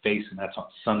they're going to face, and that's on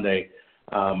Sunday.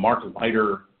 Mark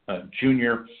Leiter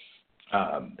Jr.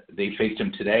 They faced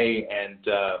him today, and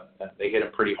they hit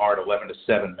him pretty hard,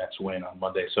 11-7. Mets win on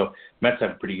Monday. So Mets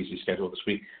have a pretty easy schedule this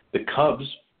week. The Cubs,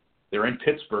 they're in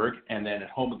Pittsburgh, and then at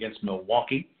home against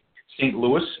Milwaukee. St.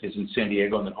 Louis is in San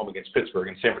Diego, and then home against Pittsburgh.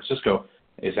 And San Francisco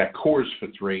is at Coors for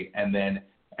 3, and then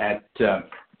at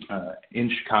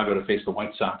in Chicago to face the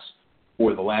White Sox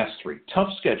for the last 3. Tough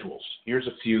schedules. Here's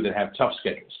a few that have tough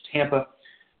schedules. Tampa,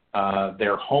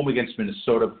 they're home against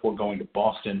Minnesota before going to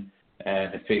Boston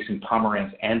and facing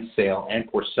Pomeranz and Sale and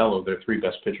Porcello, their 3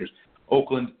 best pitchers.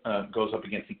 Oakland goes up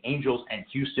against the Angels and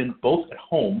Houston, both at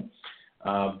home,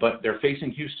 but they're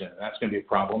facing Houston, and that's going to be a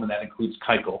problem, and that includes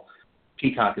Keuchel.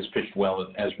 Peacock has pitched well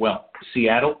as well.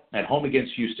 Seattle at home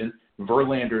against Houston.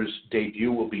 Verlander's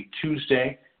debut will be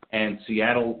Tuesday, and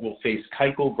Seattle will face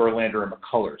Keuchel, Verlander, and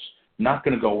McCullers. Not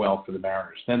going to go well for the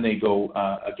Mariners. Then they go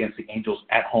against the Angels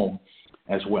at home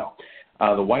as well.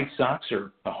 The White Sox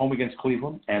are home against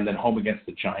Cleveland and then home against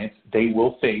the Giants. They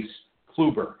will face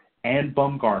Kluber and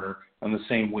Bumgarner on the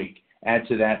same week. Add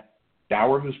to that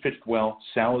Bauer, who's pitched well,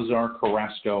 Salazar,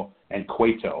 Carrasco, and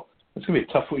Cueto. It's going to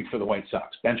be a tough week for the White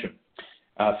Sox. Bench them.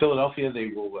 Philadelphia, they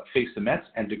will face the Mets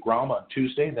and DeGrom on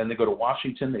Tuesday. Then they go to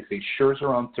Washington. They face Scherzer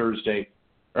on Thursday.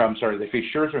 They face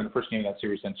Scherzer in the first game of that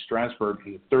series, then Strasburg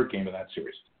in the third game of that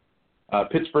series.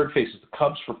 Pittsburgh faces the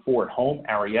Cubs for 4 at home.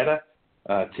 Arrieta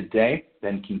today,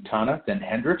 then Quintana, then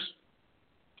Hendricks.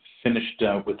 Finished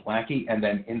with Lackey, and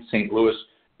then in St. Louis,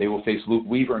 they will face Luke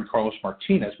Weaver and Carlos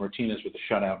Martinez. Martinez with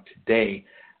a shutout today.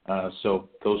 So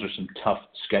those are some tough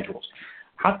schedules.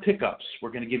 Hot pickups. We're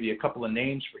going to give you a couple of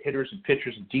names for hitters and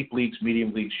pitchers in deep leagues,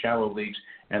 medium leagues, shallow leagues,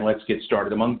 and let's get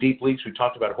started. Among deep leagues, we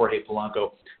talked about Jorge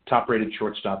Polanco, top-rated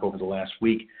shortstop over the last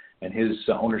week, and his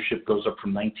ownership goes up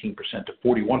from 19% to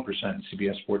 41% in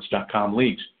CBSSports.com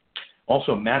leagues.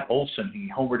 Also, Matt Olson, he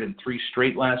homered in 3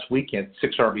 straight last week. He had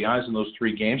 6 RBIs in those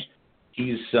 3 games.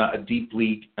 He's a deep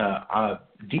league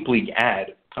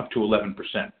ad up to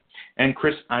 11%. And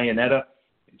Chris Iannetta,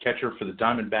 catcher for the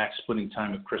Diamondbacks, splitting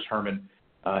time with Chris Herman.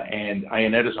 And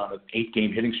Ionetta's on an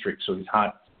 8-game hitting streak, so he's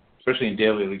hot. Especially in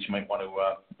daily leagues, you might want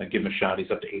to give him a shot.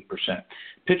 He's up to 8%.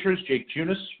 Pitchers, Jake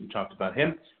Junis, we talked about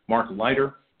him. Mark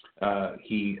Leiter,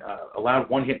 he allowed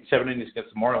 1 hit in 7 innings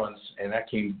against the Marlins, and that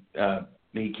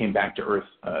he came back to earth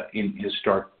in his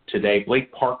start today.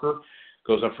 Blake Parker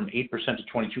goes up from 8% to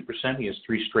 22%. He has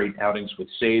 3 straight outings with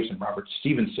saves, and Robert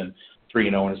Stevenson,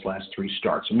 3-0 in his last 3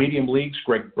 starts. In medium leagues,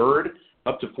 Greg Bird,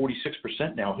 up to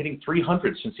 46% now, hitting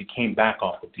 300 since he came back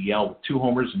off the DL with 2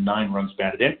 homers and 9 runs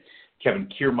batted in. Kevin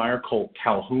Kiermaier, Cole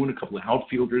Calhoun, a couple of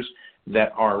outfielders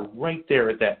that are right there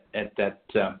at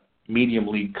that medium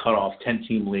league cutoff,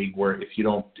 10-team league, where if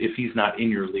he's not in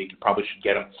your league, you probably should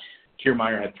get him.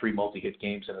 Kiermaier had 3 multi-hit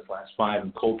games in his last 5,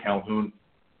 and Cole Calhoun,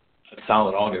 a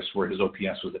solid August where his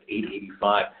OPS was at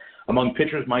 885. Among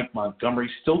pitchers, Mike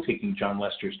Montgomery still taking John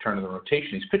Lester's turn in the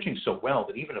rotation. He's pitching so well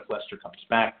that even if Lester comes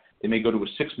back, they may go to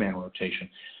a 6-man rotation.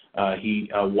 He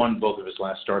won both of his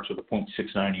last starts with a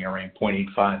 .69 ERA and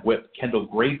 .85 WHIP. Kendall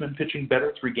Graveman pitching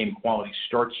better, 3-game quality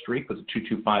start streak with a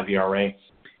 2.25 ERA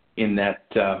in that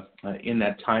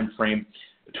time frame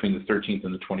between the 13th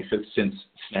and the 25th since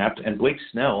snapped. And Blake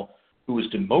Snell, who was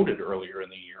demoted earlier in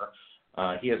the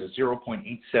year, he has a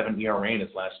 0.87 ERA in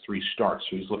his last 3 starts,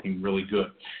 so he's looking really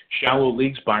good. Shallow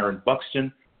leagues, Byron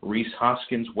Buxton, Rhys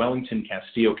Hoskins, Wellington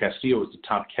Castillo. Castillo is the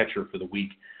top catcher for the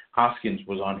week. Hoskins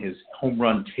was on his home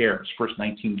run tear, his first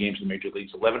 19 games in the major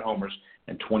leagues, 11 homers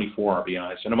and 24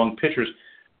 RBIs. And among pitchers,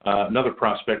 another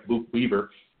prospect, Luke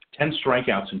Weaver, 10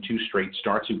 strikeouts in 2 straight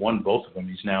starts. He won both of them.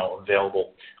 He's now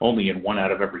available only in 1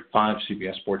 out of every 5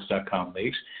 CBSSports.com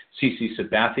leagues. CC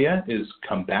Sabathia has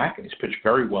come back, and he's pitched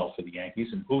very well for the Yankees.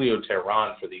 And Julio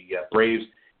Teheran for the Braves,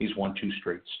 he's won 2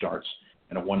 straight starts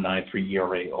and a 1.93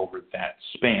 ERA over that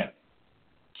span.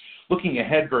 Looking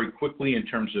ahead very quickly in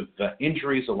terms of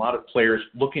injuries, a lot of players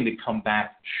looking to come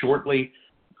back shortly.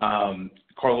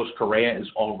 Carlos Correa is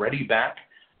already back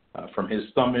from his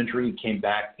thumb injury. He came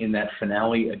back in that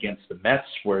finale against the Mets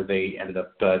where they ended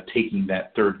up taking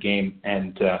that 3rd game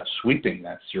and sweeping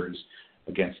that series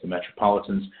against the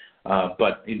Metropolitans.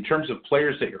 But in terms of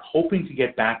players that you're hoping to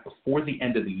get back before the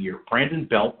end of the year, Brandon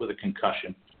Belt with a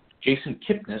concussion, Jason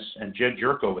Kipnis and Jed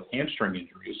Jerko with hamstring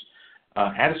injuries,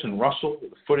 Addison Russell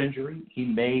with a foot injury. He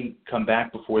may come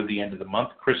back before the end of the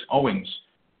month. Chris Owings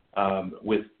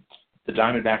with the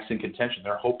Diamondbacks in contention.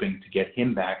 They're hoping to get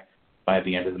him back by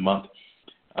the end of the month.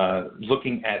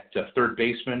 Looking at third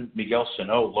baseman, Miguel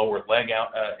Sano, lower leg out,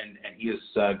 and he is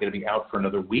going to be out for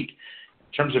another week.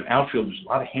 In terms of outfielders, a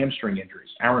lot of hamstring injuries.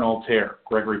 Aaron Altair,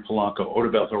 Gregory Polanco,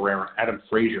 Odubel Herrera, Adam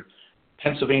Frazier,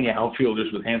 Pennsylvania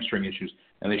outfielders with hamstring issues,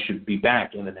 and they should be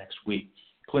back in the next week.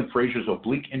 Clint Frazier's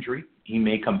oblique injury. He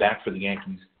may come back for the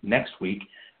Yankees next week.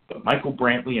 But Michael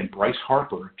Brantley and Bryce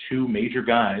Harper, two major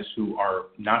guys who are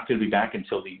not going to be back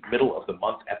until the middle of the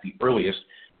month at the earliest.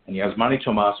 And Yasmani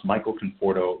Tomas, Michael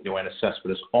Conforto, Yoenis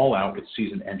Cespedes, all out with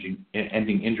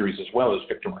season-ending injuries, as well as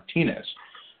Victor Martinez,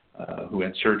 who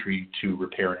had surgery to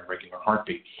repair an irregular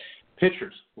heartbeat.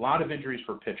 Pitchers, a lot of injuries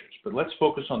for pitchers, but let's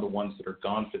focus on the ones that are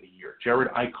gone for the year. Jared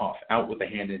Eichhoff, out with a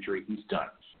hand injury. He's done.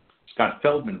 Scott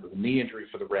Feldman with a knee injury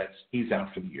for the Reds. He's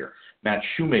out for the year. Matt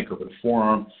Shoemaker with a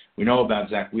forearm. We know about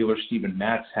Zach Wheeler. Steven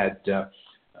Matz had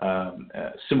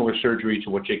similar surgery to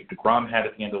what Jacob deGrom had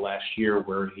at the end of last year,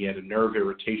 where he had a nerve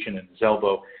irritation in his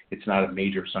elbow. It's not a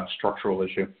major, it's not a structural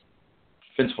issue.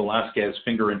 Vince Velasquez,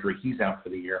 finger injury. He's out for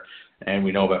the year. And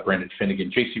we know about Brandon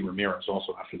Finnegan. J.C. Ramirez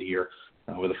also out for the year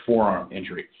with a forearm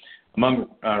injury. Among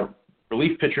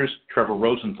relief pitchers, Trevor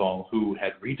Rosenthal, who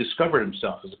had rediscovered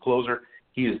himself as a closer,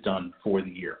 he is done for the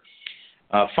year.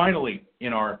 Finally,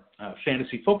 in our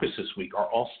fantasy focus this week, our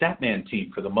all-Statman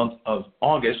team for the month of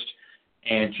August,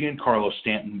 and Giancarlo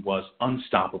Stanton was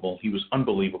unstoppable. He was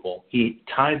unbelievable. He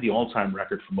tied the all-time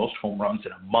record for most home runs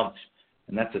in a month,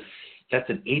 and that's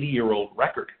an 80-year-old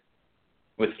record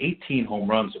with 18 home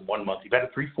runs in 1 month. He batted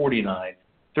 .349,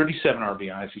 37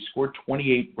 RBIs. He scored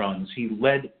 28 runs. He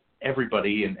led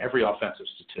everybody in every offensive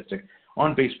statistic.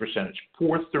 On-base percentage,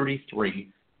 .433.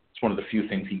 It's one of the few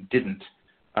things he didn't,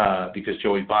 because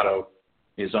Joey Votto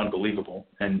is unbelievable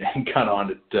and got on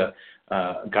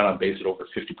base at over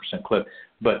 50% clip.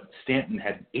 But Stanton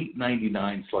had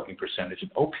 .899 slugging percentage,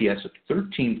 an OPS of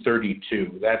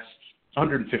 1332. That's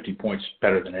 150 points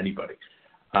better than anybody.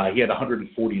 He had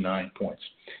 149 points.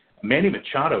 Manny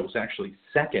Machado was actually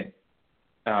second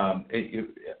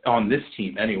on this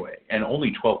team anyway, and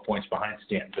only 12 points behind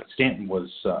Stanton. But Stanton was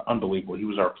unbelievable. He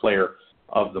was our player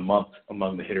of the month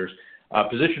among the hitters.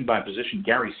 Position by position,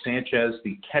 Gary Sanchez,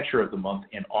 the catcher of the month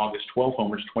in August, 12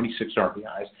 homers, 26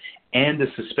 RBIs, and a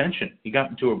suspension. He got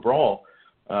into a brawl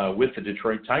with the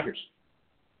Detroit Tigers.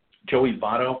 Joey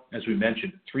Votto, as we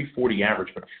mentioned, .340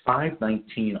 average, but a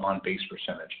 .519 on-base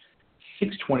percentage,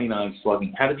 .629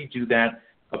 slugging. How did he do that?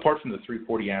 Apart from the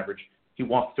 .340 average, he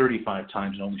walked 35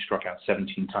 times and only struck out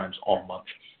 17 times all month.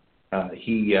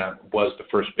 He was the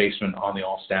first baseman on the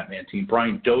All-Statman team.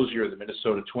 Brian Dozier of the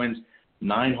Minnesota Twins,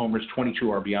 9 homers, 22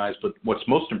 RBIs. But what's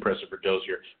most impressive for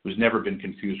Dozier, who's never been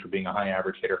confused for being a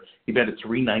high-average hitter, he batted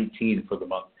 .319 for the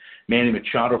month. Manny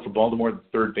Machado for Baltimore, the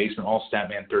third baseman,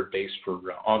 All-Statman third base for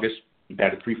August. He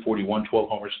batted .341, 12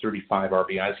 homers, 35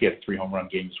 RBIs. He had a 3-home run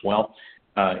game as well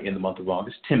in the month of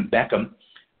August. Tim Beckham,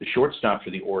 the shortstop for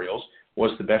the Orioles,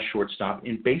 was the best shortstop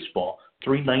in baseball,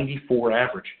 .394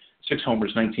 average. 6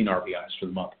 homers, 19 RBIs for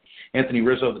the month. Anthony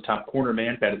Rizzo, the top corner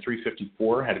man, batted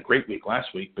 .354, had a great week last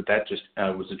week, but that just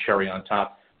was a cherry on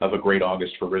top of a great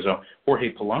August for Rizzo.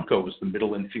 Jorge Polanco was the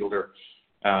middle infielder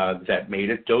that made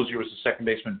it. Dozier was the second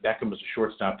baseman. Beckham was the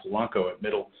shortstop. Polanco at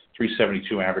middle,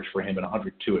 .372 average for him and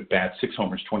 102 at bat. 6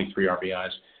 homers, 23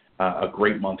 RBIs. A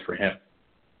great month for him.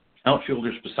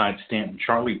 Outfielders besides Stanton,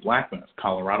 Charlie Blackmon of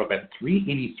Colorado batted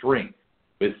 .383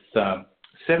 with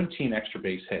 17 extra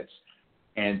base hits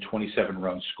and 27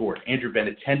 runs scored. Andrew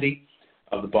Benintendi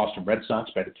of the Boston Red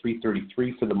Sox batted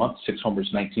 .333 for the month, 6 homers,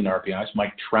 19 RBIs.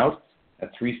 Mike Trout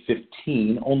at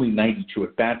 .315, only 92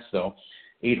 at bats though,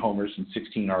 8 homers and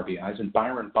 16 RBIs. And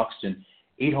Byron Buxton,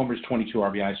 8 homers, 22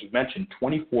 RBIs. As mentioned,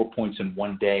 24 points in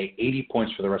 1 day, 80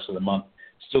 points for the rest of the month.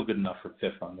 Still good enough for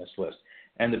 5th on this list.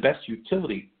 And the best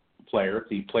utility player,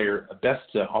 best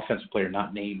offensive player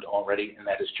not named already, and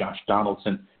that is Josh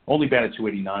Donaldson. Only batted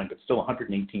 .289, but still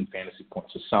 118 fantasy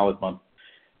points. A solid month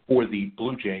for the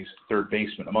Blue Jays third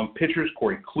baseman. Among pitchers,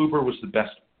 Corey Kluber was the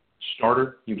best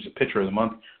starter. He was a pitcher of the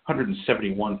month,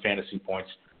 171 fantasy points.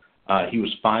 He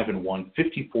was 5-1,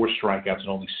 54 strikeouts and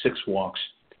only 6 walks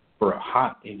for a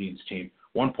hot Indians team.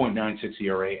 1.96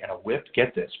 ERA and a whip,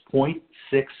 get this,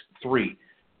 .63.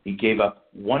 He gave up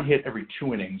 1 hit every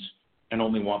 2 innings and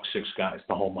only walked 6 guys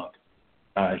the whole month.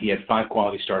 He had 5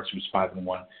 quality starts. He was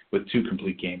 5-1 with 2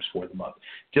 complete games for the month.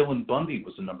 Dylan Bundy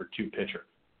was the number 2 pitcher.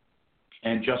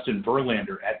 And Justin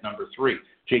Verlander at number 3.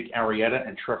 Jake Arrieta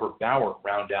and Trevor Bauer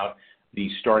round out the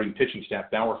starting pitching staff.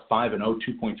 Bauer 5-0,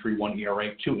 2.31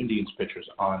 ERA, 2 Indians pitchers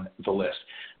on the list.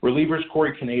 Relievers,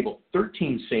 Corey Knebel,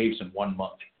 13 saves in 1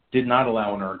 month. Did not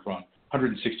allow an earned run,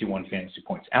 161 fantasy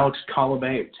points. Alex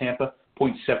Colomé of Tampa,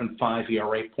 .75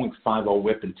 ERA, .50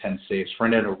 whip, and 10 saves.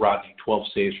 Fernando Rodney, 12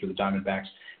 saves for the Diamondbacks.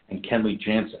 And Kenley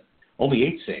Jansen, only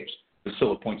 8 saves, but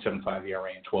still a .75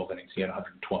 ERA in 12 innings. He had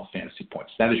 112 fantasy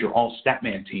points. That is your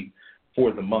all-Statman team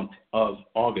for the month of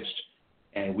August.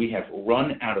 And we have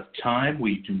run out of time.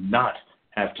 We do not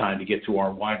have time to get to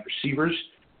our wide receivers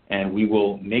and we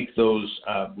will make those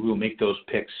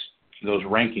picks, those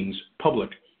rankings, public.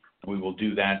 We will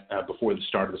do that before the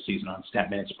start of the season on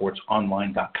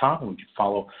StatmanSportsOnline.com, and we can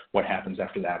follow what happens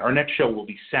after that. Our next show will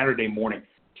be Saturday morning,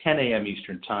 10 a.m.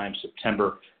 Eastern Time,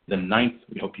 September the 9th.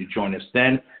 We hope you join us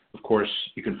then. Of course,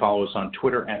 you can follow us on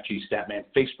Twitter @GStatman,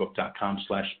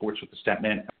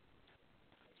 Facebook.com/SportsWithTheStatman.